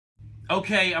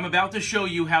Okay, I'm about to show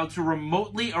you how to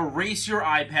remotely erase your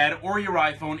iPad or your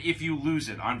iPhone if you lose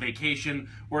it on vacation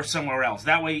or somewhere else.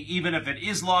 That way, even if it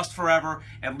is lost forever,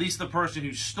 at least the person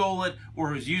who stole it or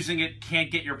who's using it can't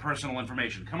get your personal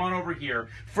information. Come on over here.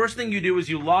 First thing you do is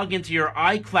you log into your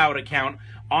iCloud account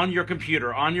on your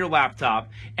computer, on your laptop,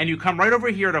 and you come right over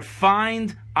here to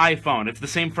Find iPhone. It's the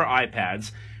same for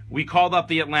iPads. We called up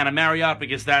the Atlanta Marriott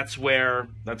because that's one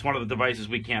of the devices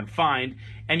we can't find.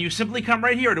 And you simply come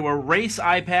right here to Erase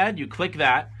iPad. You click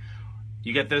that.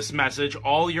 You get this message.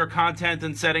 All your content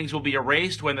and settings will be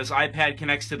erased when this iPad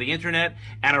connects to the internet.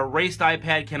 An erased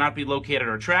iPad cannot be located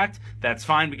or tracked. That's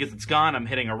fine because it's gone. I'm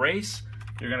hitting erase.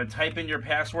 You're going to type in your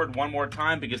password one more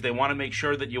time because they want to make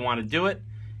sure that you want to do it.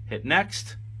 Hit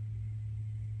next.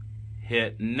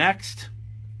 Hit next.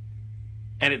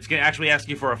 And it's going to actually ask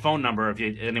you for a phone number if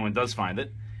anyone does find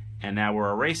it. And now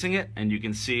we're erasing it, and you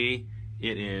can see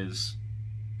it is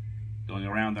going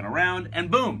around and around, and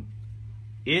boom!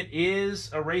 It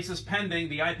is erase is pending.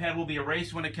 The iPad will be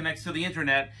erased when it connects to the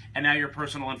internet, and now your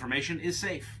personal information is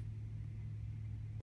safe.